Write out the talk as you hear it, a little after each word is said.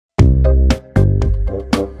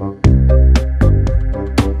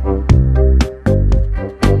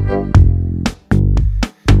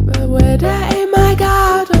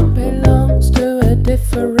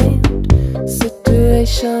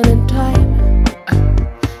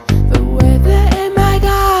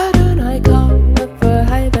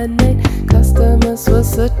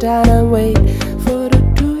sit down and wait for the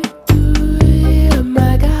dewy of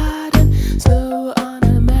my garden. So on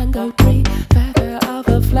a mango tree, feather of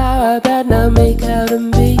a flower bed. Now make out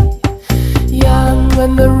and be young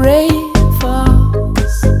when the rain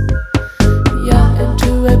falls, young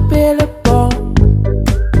into a billabong,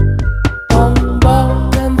 bong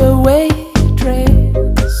bong, and the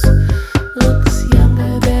waitress looks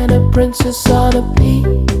younger than a princess on a pea.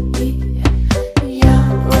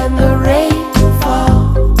 Young when the rain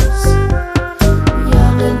falls,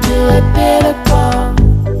 young into a billabong,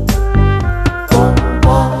 bong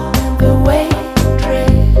bong, and the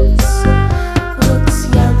waitress looks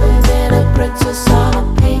younger than a princess on a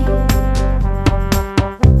pea.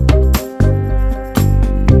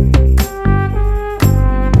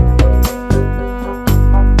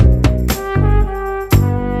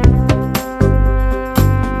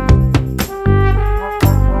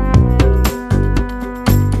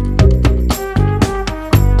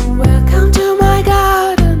 Welcome to my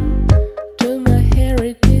garden, to my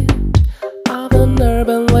heritage of an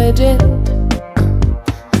urban legend.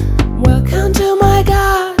 Welcome to my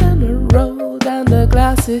garden, roll down the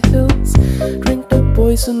glassy hills, drink the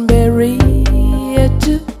boysenberry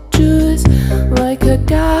juice. Like a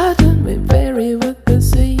garden, we vary with the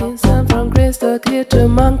seasons, and from crystal clear to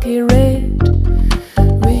monkey red.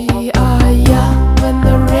 We are young when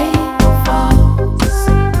the rain falls,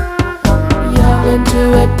 young into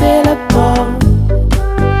a billabong,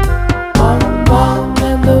 bong bong,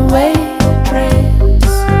 and the waitress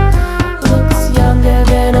looks younger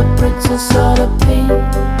than a princess on a pink.